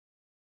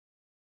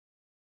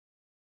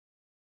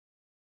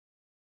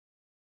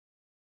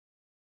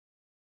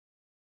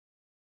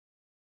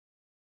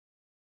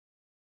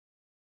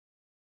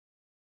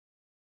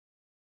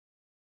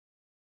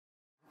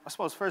I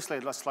suppose firstly,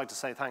 I'd just like to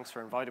say thanks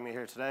for inviting me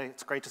here today.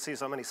 It's great to see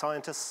so many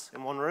scientists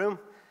in one room,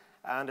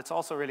 and it's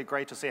also really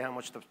great to see how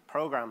much the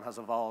program has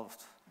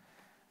evolved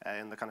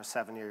in the kind of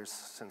 7 years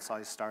since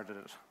I started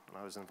it, and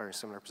I was in a very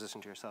similar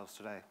position to yourselves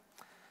today.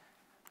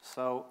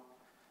 So,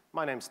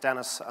 my name's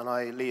Denis, and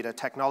I lead a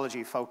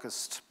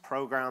technology-focused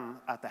program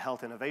at the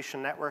Health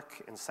Innovation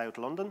Network in South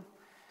London.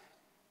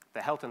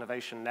 The Health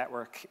Innovation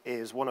Network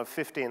is one of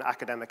 15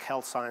 academic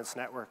health science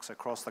networks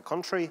across the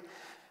country,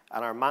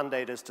 and our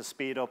mandate is to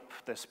speed up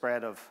the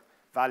spread of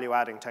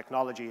value-adding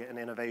technology and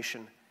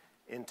innovation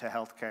into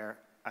healthcare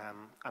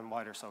and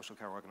wider social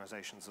care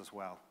organizations as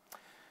well.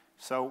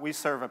 So we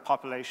serve a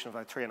population of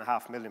about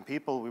 3.5 million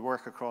people. We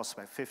work across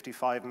about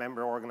 55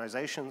 member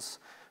organizations,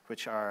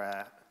 which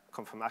are,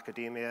 come from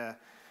academia,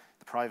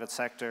 the private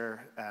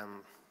sector,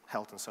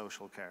 health and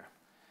social care.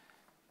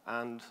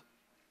 And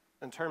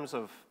in terms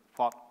of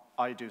what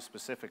I do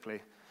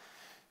specifically,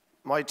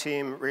 my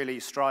team really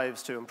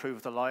strives to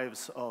improve the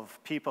lives of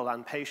people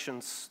and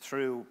patients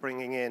through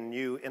bringing in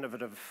new,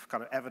 innovative,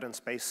 kind of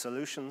evidence-based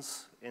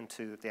solutions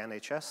into the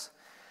NHS.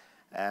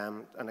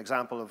 An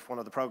example of one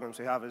of the programs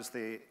we have is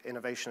the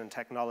Innovation and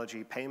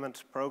Technology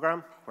Payment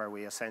Program, where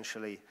we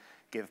essentially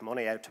give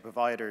money out to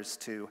providers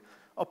to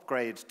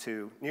upgrade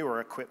to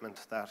newer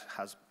equipment that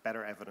has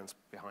better evidence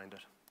behind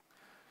it.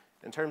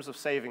 In terms of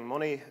saving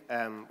money,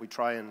 we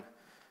try and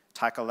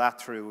tackle that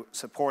through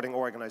supporting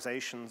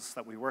organizations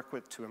that we work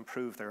with to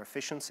improve their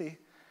efficiency.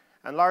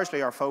 And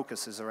largely our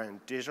focus is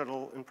around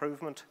digital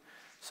improvement.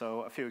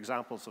 So a few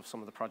examples of some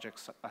of the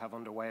projects I have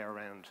underway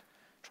around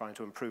trying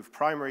to improve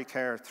primary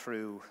care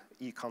through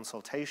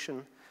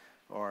e-consultation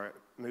or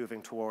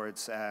moving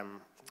towards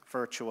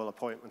virtual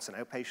appointments in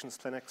outpatients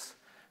clinics.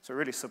 So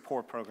really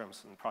support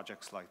programs and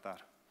projects like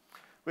that.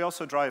 We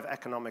also drive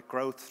economic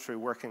growth through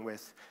working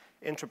with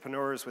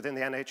entrepreneurs within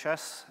the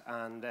NHS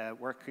and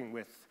working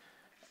with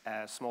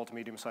small to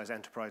medium-sized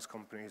enterprise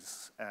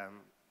companies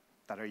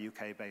that are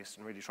UK-based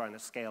and really trying to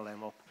scale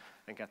them up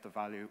and get the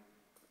value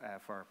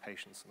for our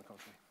patients in the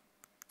country.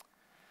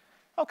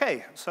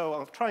 Okay, so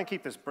I'll try and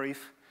keep this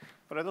brief,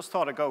 but I just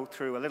thought I'd go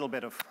through a little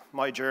bit of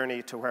my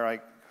journey to where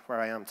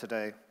I am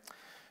today.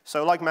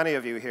 So like many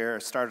of you here, I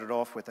started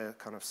off with a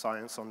kind of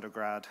science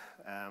undergrad,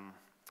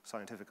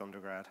 scientific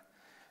undergrad,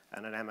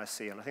 and an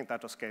MSc, and I think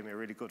that just gave me a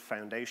really good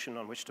foundation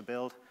on which to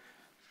build.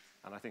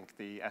 And I think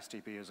the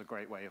STP is a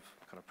great way of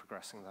kind of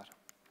progressing that.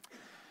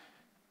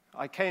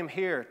 I came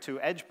here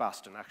to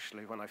Edgbaston,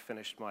 actually, when I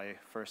finished my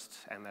first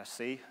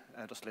MSc.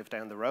 I just lived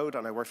down the road,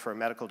 and I worked for a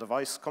medical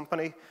device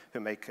company who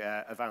make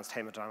advanced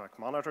hemodynamic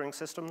monitoring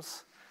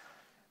systems.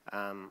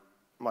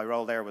 My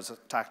role there was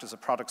to act as a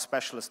product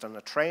specialist and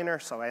a trainer,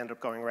 so I ended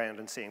up going around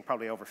and seeing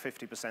probably over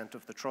 50%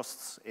 of the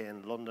trusts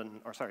in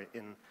London, or sorry,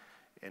 in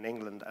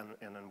England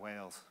and in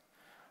Wales.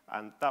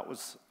 And that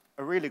was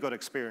a really good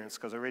experience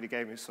because it really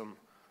gave me some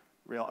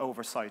real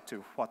oversight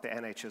to what the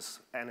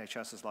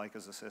NHS is like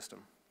as a system.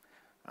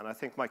 And I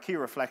think my key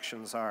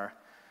reflections are,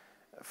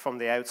 from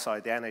the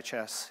outside, the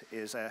NHS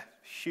is a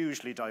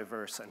hugely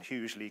diverse and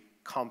hugely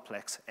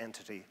complex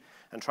entity,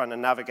 and trying to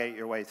navigate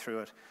your way through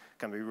it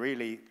can be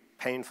really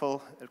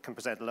painful. It can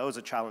present loads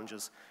of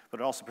challenges, but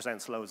it also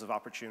presents loads of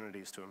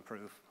opportunities to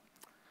improve.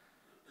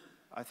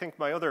 I think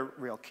my other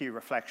real key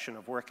reflection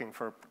of working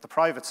for the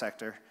private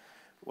sector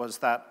was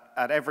that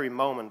at every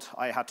moment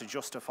I had to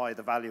justify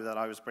the value that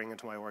I was bringing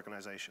to my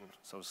organization.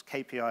 So it was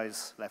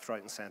KPIs, left,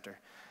 right, and center.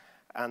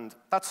 And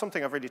that's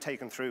something I've really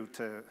taken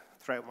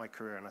throughout my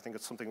career, and I think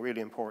it's something really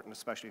important,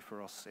 especially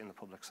for us in the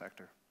public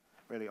sector.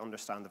 Really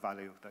understand the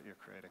value that you're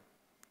creating.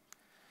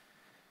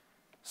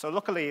 So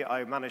luckily,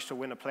 I managed to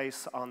win a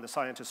place on the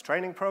scientist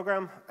training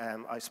program.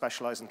 I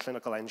specialize in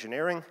clinical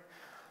engineering,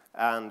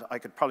 and I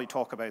could probably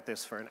talk about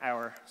this for an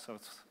hour, so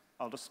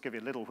I'll just give you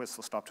a little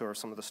whistle-stop tour of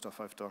some of the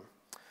stuff I've done.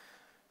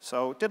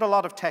 So did a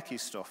lot of techie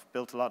stuff,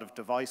 built a lot of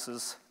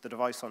devices. The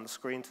device on the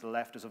screen to the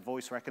left is a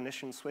voice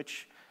recognition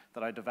switch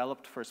that I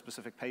developed for a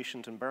specific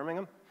patient in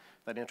Birmingham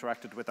that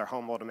interacted with our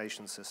home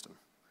automation system.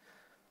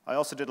 I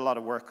also did a lot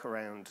of work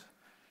around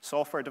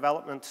software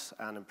development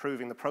and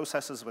improving the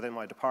processes within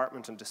my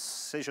department and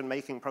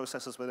decision-making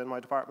processes within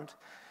my department.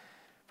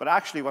 But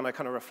actually, when I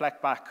kind of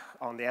reflect back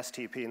on the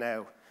STP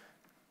now,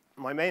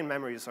 my main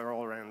memories are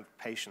all around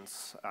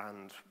patients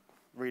and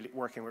really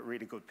working with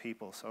really good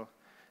people. So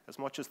as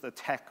much as the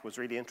tech was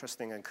really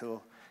interesting and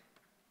cool,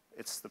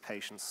 it's the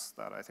patients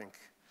that I think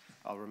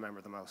I'll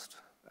remember the most.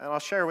 And I'll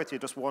share with you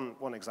just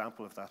one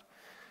example of that.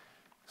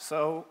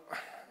 So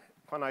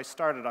when I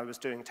started, I was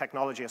doing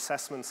technology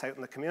assessments out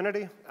in the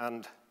community,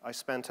 and I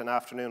spent an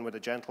afternoon with a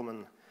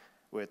gentleman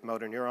with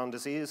motor neuron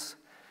disease,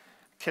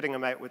 kitting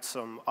him out with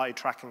some eye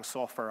tracking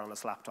software on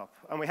his laptop.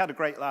 And we had a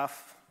great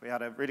laugh. We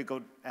had a really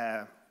good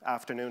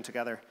afternoon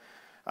together,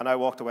 and I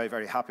walked away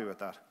very happy with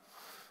that.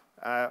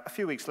 A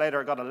few weeks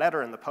later, I got a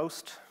letter in the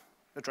post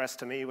addressed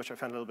to me, which I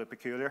found a little bit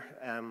peculiar,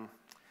 and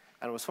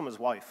it was from his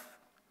wife.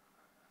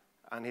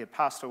 And he had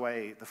passed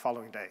away the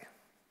following day.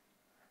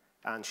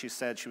 And she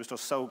said she was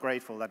just so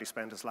grateful that he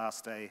spent his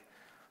last day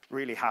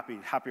really happy,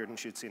 happier than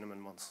she'd seen him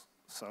in months.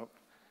 So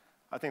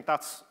I think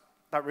that's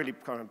that really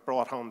kind of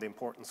brought home the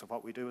importance of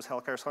what we do as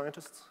healthcare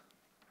scientists.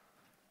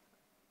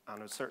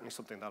 And it's certainly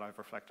something that I've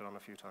reflected on a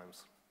few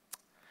times.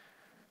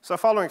 So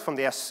following from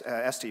the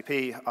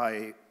STP,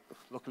 I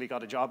luckily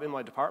got a job in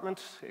my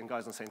department in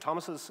Guy's and St.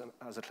 Thomas's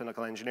as a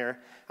clinical engineer.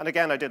 And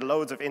again, I did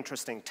loads of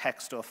interesting tech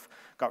stuff,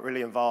 got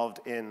really involved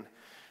in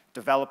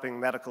developing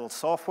medical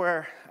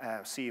software,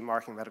 CE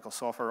marking medical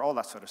software, all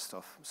that sort of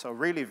stuff. So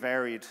really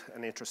varied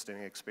and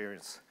interesting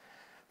experience.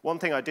 One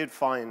thing I did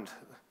find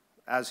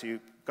as you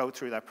go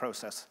through that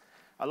process,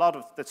 a lot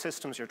of the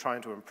systems you're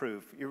trying to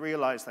improve, you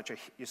realize that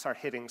you start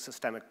hitting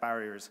systemic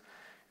barriers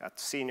at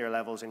senior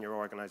levels in your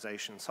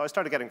organization. So I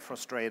started getting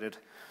frustrated,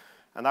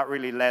 and that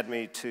really led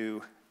me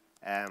to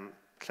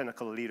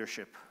clinical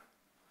leadership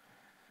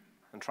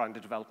and trying to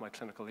develop my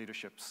clinical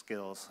leadership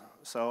skills.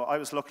 So I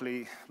was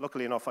luckily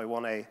enough, I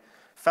won a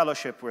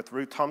fellowship with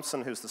Ruth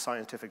Thompson, who's the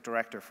scientific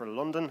director for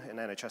London in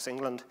NHS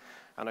England,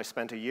 and I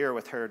spent a year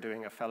with her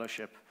doing a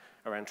fellowship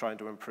around trying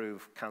to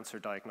improve cancer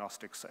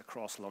diagnostics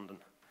across London.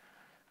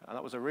 And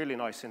that was a really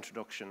nice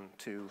introduction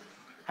to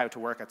how to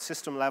work at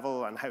system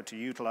level and how to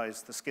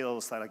utilize the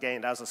skills that I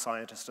gained as a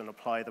scientist and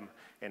apply them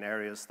in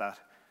areas that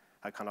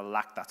I kind of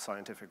lacked that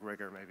scientific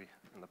rigor maybe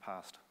in the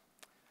past.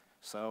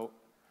 So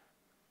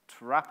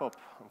to wrap up,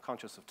 I'm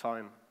conscious of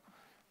time,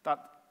 that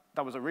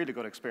was a really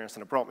good experience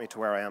and it brought me to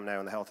where I am now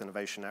in the Health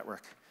Innovation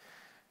Network.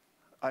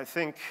 I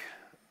think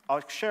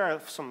I'll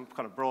share some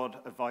kind of broad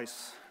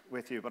advice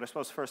with you, but I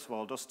suppose first of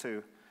all, just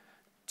to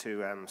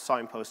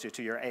signpost you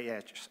to your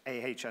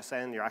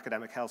AHSN, your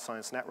Academic Health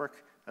Science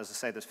Network. As I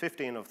say, there's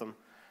 15 of them.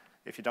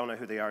 If you don't know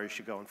who they are, you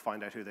should go and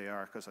find out who they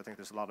are, because I think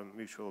there's a lot of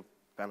mutual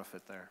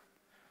benefit there.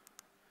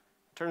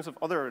 In terms of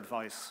other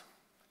advice,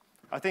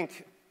 I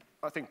think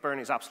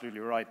Bernie's absolutely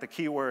right. The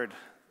key word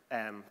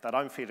that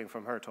I'm feeling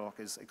from her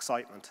talk is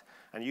excitement,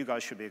 and you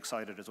guys should be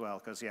excited as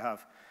well, because you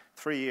have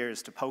 3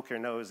 years to poke your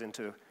nose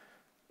into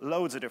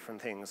loads of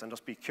different things and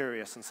just be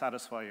curious and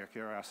satisfy your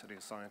curiosity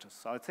as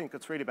scientists. So I think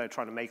it's really about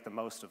trying to make the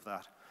most of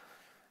that.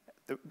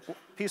 The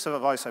piece of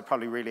advice I'd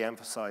probably really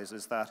emphasize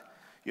is that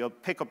you'll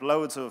pick up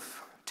loads of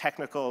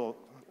technical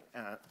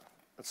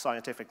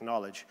scientific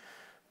knowledge,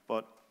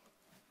 but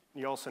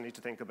you also need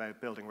to think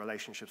about building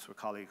relationships with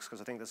colleagues,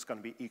 because I think that's going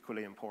to be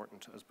equally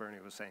important, as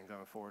Bernie was saying,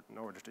 going forward, in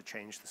order to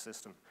change the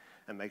system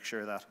and make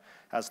sure that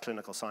as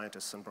clinical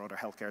scientists and broader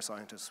healthcare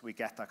scientists, we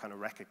get that kind of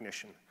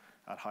recognition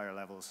at higher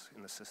levels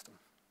in the system.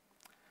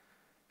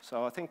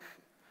 So I think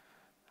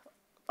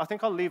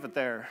I'll leave it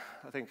there.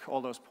 I think all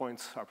those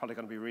points are probably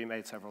going to be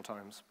remade several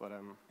times, but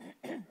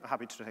I'm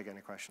happy to take any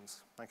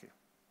questions. Thank you.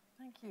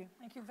 Thank you.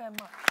 Thank you very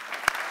much.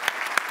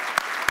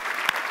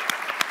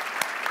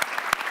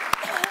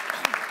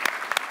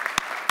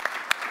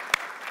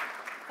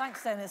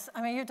 Thanks, Dennis.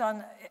 I mean,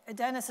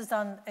 Dennis has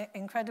done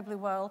incredibly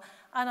well,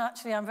 and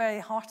actually I'm very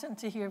heartened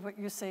to hear what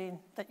you're saying,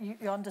 that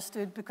you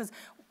understood, because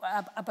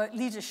about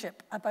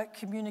leadership, about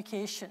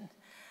communication.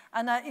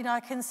 And I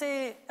can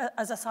say,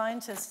 as a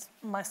scientist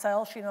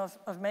myself,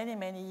 of many,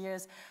 many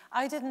years,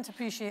 I didn't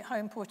appreciate how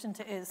important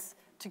it is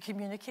to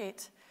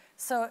communicate.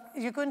 So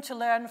you're going to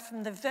learn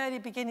from the very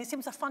beginning. It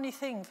seems a funny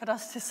thing for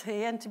us to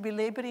say and to be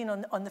laboring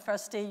on the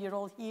first day you're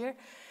all here.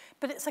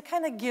 But it's a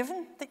kind of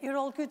given that you're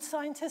all good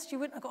scientists. You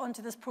wouldn't have got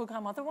onto this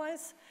program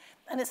otherwise.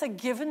 And it's a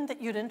given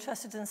that you're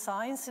interested in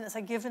science, and it's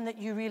a given that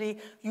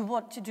you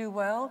want to do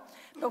well.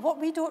 But what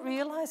we don't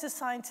realize as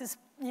scientists,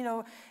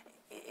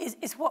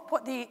 is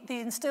what they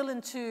instill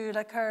into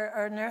like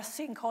our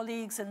nursing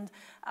colleagues and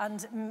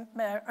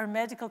our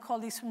medical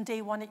colleagues from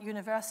day one at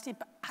university,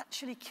 but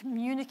actually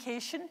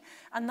communication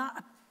and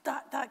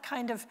that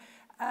kind of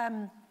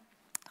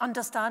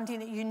understanding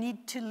that you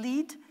need to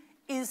lead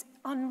is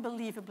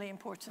unbelievably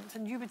important,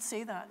 and you would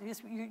say that.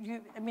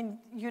 I mean,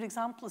 your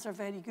examples are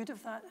very good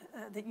of that,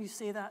 that you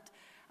say that.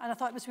 And I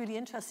thought it was really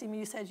interesting when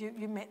you said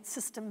you met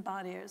system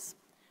barriers.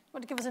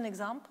 Want to give us an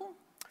example?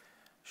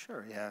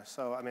 Sure, yeah.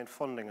 So, I mean,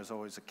 funding is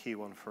always a key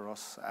one for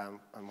us.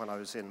 And when I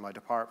was in my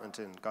department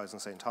in Guy's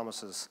and St.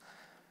 Thomas's,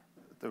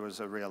 there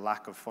was a real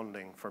lack of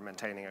funding for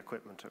maintaining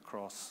equipment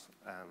across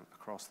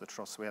the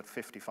trust. We had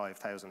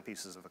 55,000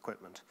 pieces of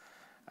equipment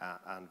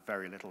and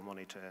very little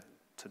money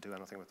to do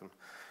anything with them.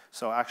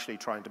 So actually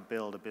trying to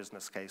build a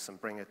business case and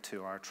bring it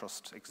to our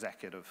trust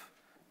executive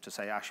to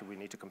say, actually, we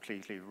need to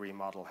completely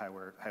remodel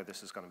how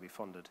this is going to be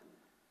funded.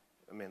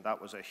 I mean,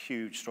 that was a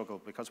huge struggle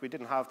because we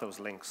didn't have those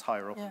links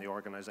higher up in the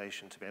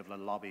organization to be able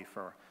to lobby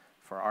for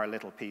our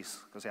little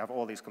piece, because you have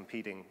all these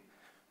competing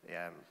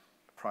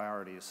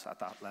priorities at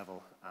that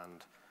level,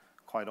 and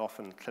quite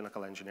often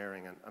clinical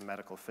engineering and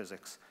medical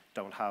physics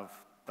don't have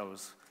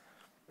those,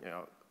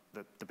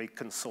 the big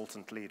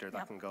consultant leader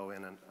that can go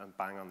in and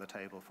bang on the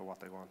table for what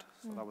they want.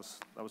 So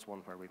that was one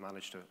where we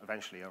managed to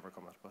eventually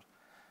overcome it. But.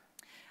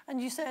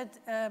 And you said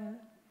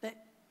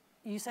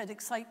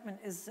excitement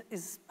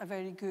is a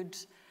very good.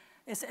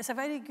 It's a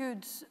very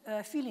good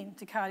feeling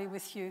to carry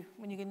with you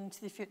when you get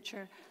into the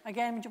future.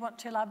 Again, would you want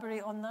to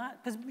elaborate on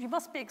that? Because you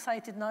must be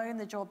excited now in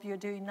the job you're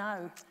doing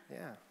now.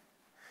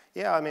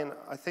 Yeah. I mean,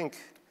 I think,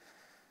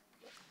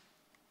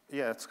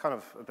 it's kind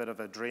of a bit of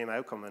a dream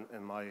outcome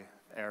in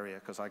area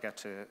because I get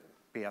to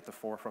be at the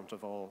forefront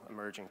of all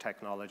emerging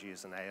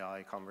technologies and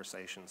AI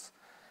conversations.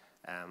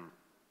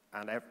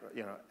 And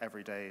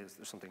every day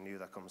there's something new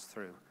that comes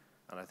through.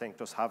 And I think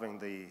just having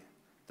the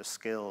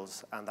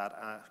skills and that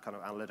kind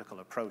of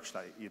analytical approach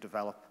that you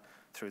develop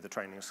through the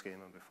training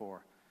scheme and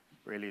before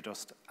really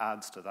just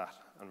adds to that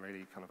and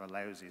really kind of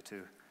allows you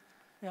to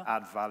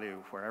add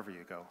value wherever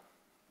you go.